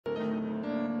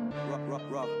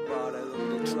Rock bottom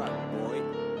of the track, boy.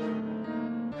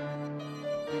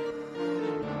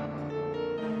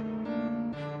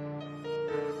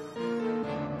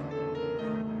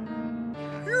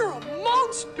 You're a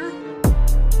monster.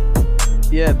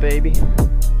 Yeah, baby.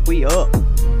 We up.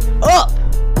 Up!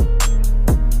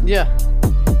 Yeah.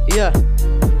 Yeah.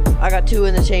 I got two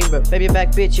in the chamber. Baby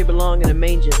back bitch, you belong in a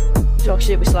manger. You talk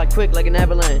shit, we slide quick like an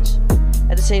avalanche.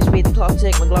 At the same speed the clock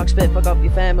tick, my Glock spit, fuck up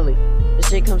your family. This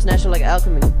shit comes natural like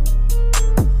alchemy.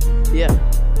 Yeah.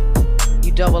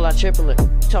 You double, I triple it.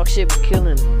 You talk shit, we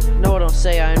killing it. No, I don't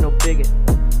say I ain't no bigot.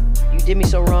 You did me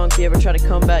so wrong, if you ever try to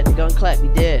come back, the gun clap,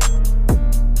 you dead.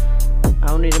 I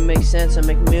don't need to make sense, I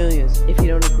make millions. If you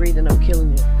don't agree, then I'm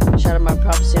killing you. Shout out my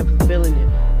prophecy, I'm fulfilling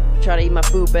it. Try to eat my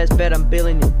food, best bet I'm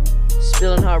billing it.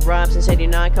 Spilling hard rhymes since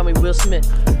 89, call me Will Smith.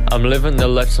 I'm living the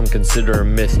life some consider a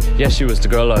myth. Yeah, she was the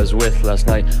girl I was with last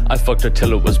night. I fucked her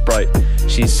till it was bright.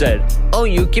 She said, "Oh,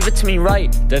 you give it to me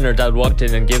right." Then her dad walked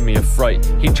in and gave me a fright.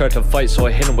 He tried to fight, so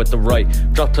I hit him with the right.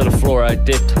 Dropped to the floor, I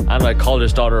dipped, and I called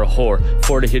his daughter a whore.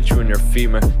 For to hit you in your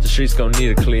femur, the streets gon'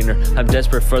 need a cleaner. I'm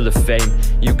desperate for the fame,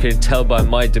 you can tell by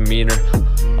my demeanor.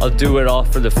 I'll do it all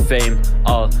for the fame,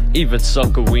 I'll even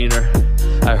suck a wiener.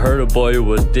 I heard a boy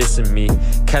was dissing me.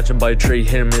 Catch him by a tree,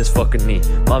 hit him in his fucking knee.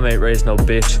 Mom ain't raised no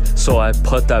bitch, so I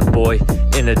put that boy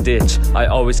in a ditch. I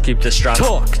always keep the strap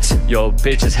tucked. Yo,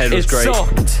 bitch's head was great.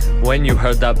 Sucked. When you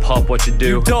heard that pop, what you do?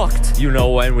 You ducked. You know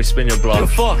when we spin your block. You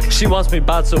fucked. She wants me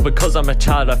bad, so because I'm a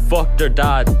Chad, I fucked her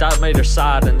dad. That made her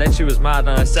sad, and then she was mad,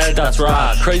 and I said that's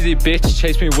rad. Crazy bitch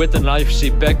chased me with a knife. She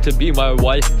begged to be my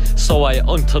wife, so I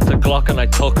untucked the Glock and I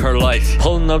took her life.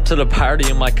 Pulling up to the party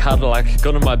in my Cadillac,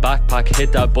 gun in my backpack,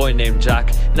 hit that boy named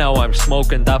Jack. Now I'm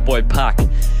smoking that boy pack.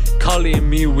 Collie and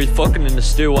me, we fucking in the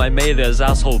stew. I made his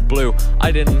asshole blue.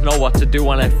 I didn't know what to do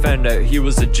when I found out he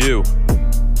was a Jew.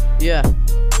 Yeah,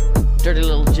 dirty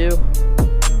little Jew.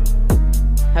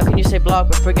 How can you say block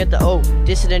but forget the O?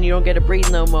 Dissident, you don't get to breathe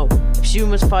no more. If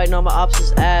humans fighting on my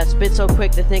opposite's ass, spit so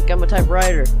quick they think I'm a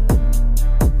typewriter.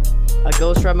 I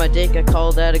ghost ride my dick, I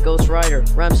call that a ghost rider.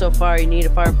 Rhyme so fire, you need a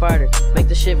firefighter. Make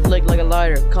the shit flick like a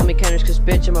lighter. Call me Kenners cause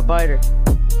bitch, I'm a biter.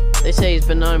 They say he's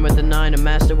benign with a 9, a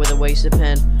master with a wasted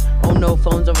pen. Oh no,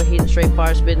 phones overheating, straight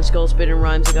fire spitting, skull spitting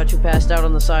rhymes that got you passed out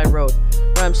on the side road.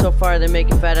 Rhymes so fire, they make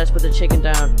you fat ass put the chicken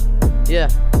down. Yeah,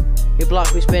 your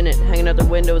block we spin it, hanging out the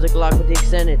window is a Glock with the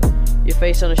extended. Your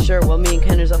face on a shirt while me and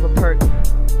Kenners off a perk.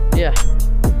 Yeah,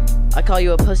 I call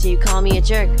you a pussy, you call me a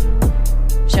jerk.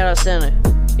 Shout out Santa.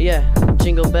 Yeah,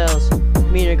 jingle bells.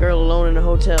 Me and a girl alone in a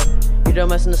hotel. You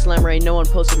dumbass in the slammer, ain't no one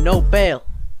posted no bail.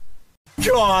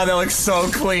 Come on, that looks so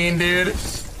clean, dude.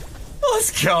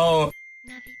 Let's go.